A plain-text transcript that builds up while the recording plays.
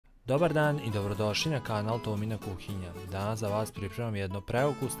Dobar dan i dobrodošli na kanal Tomina kuhinja. Danas za vas pripremam jedno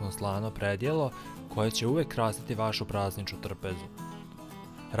preukusno slano predjelo koje će uvijek krasiti vašu prazničnu trpezu.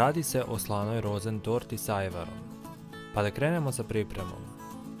 Radi se o slanoj rozen torti s ajvarom. Pa da krenemo sa pripremom.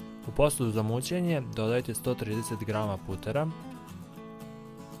 U posudu za mućenje dodajte 130 g putera,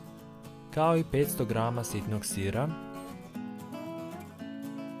 kao i 500 g sitnog sira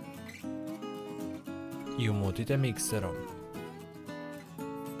i umutite mikserom.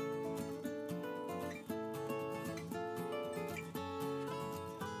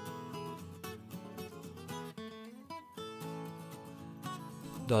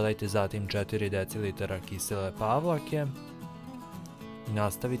 Dodajte zatim 4 decilitara kisele pavlake i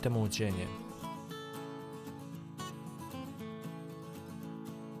nastavite mućenje.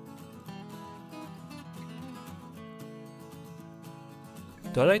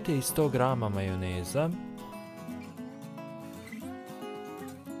 Dodajte i 100 g majoneza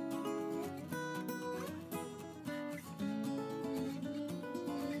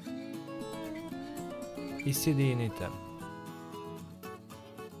i sjedinite.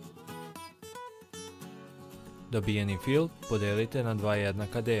 Dobijeni fil podijelite na 2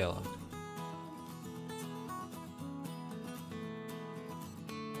 jednaka dela.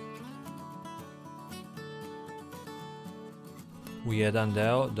 U jedan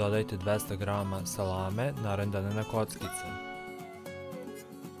deo dodajte 200 g salame narendane na kockice.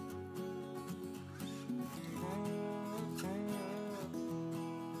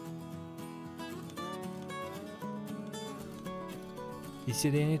 I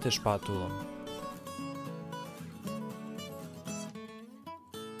sjedinite špatulom.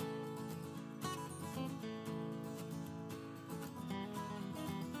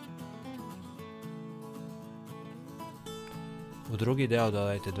 U drugi deo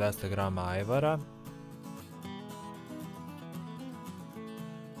dodajte 200 g ajvara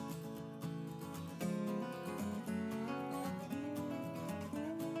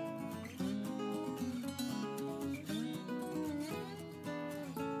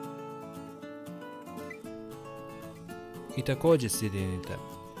i također sjedinite.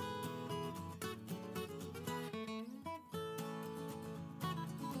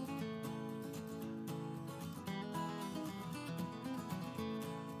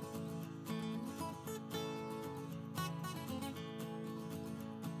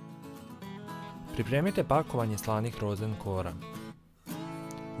 Pripremite pakovanje slanih rozen kora.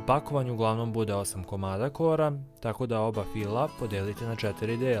 U pakovanju uglavnom bude 8 komada kora, tako da oba fila podijelite na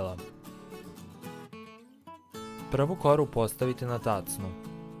 4 dela. Prvu koru postavite na tacnu.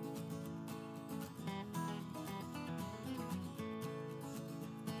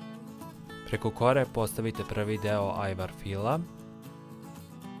 Preko kore postavite prvi deo ajvar fila.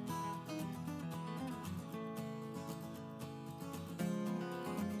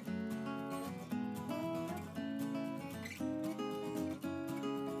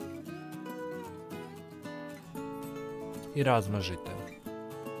 I razmažite.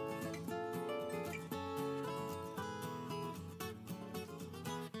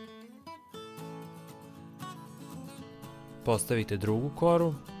 Postavite drugu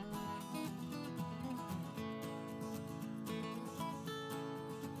koru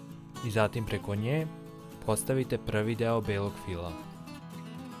i zatim preko nje postavite prvi deo belog fila.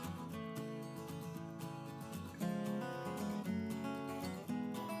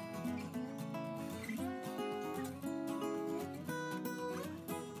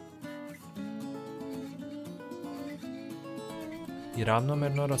 I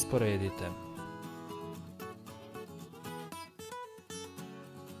ravnomerno rasporedite.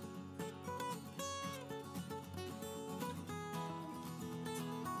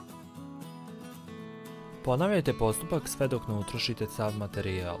 Ponavljajte postupak sve dok ne utrošite sav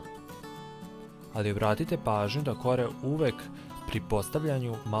materijal. Ali obratite pažnju da kore uvek pri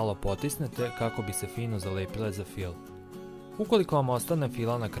postavljanju malo potisnete kako bi se fino zalepile za fil. Ukoliko vam ostane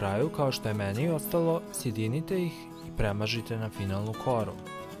fila na kraju, kao što je meni ostalo, sjedinite ih i premažite na finalnu koru.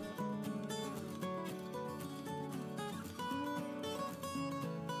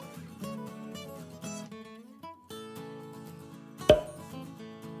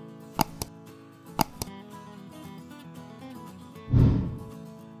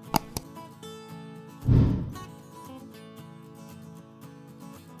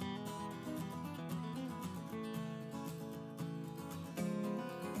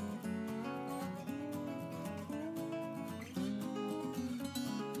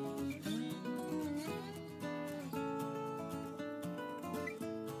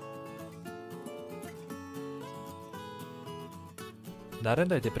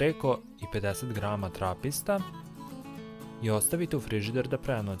 Narendajte preko i 50 g trapista i ostavite u frižider da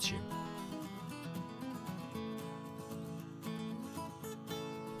prenoći.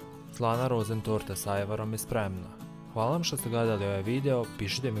 Slana rozen torta s ajvarom je spremna. Hvala vam što ste gledali ovaj video,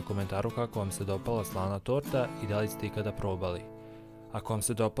 pišite mi u komentaru kako vam se dopala slana torta i da li ste ikada probali. Ako vam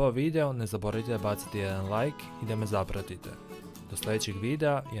se dopao video, ne zaboravite da bacite jedan like i da me zapratite. Do sljedećeg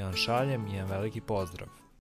videa, jedan šaljem i jedan veliki pozdrav.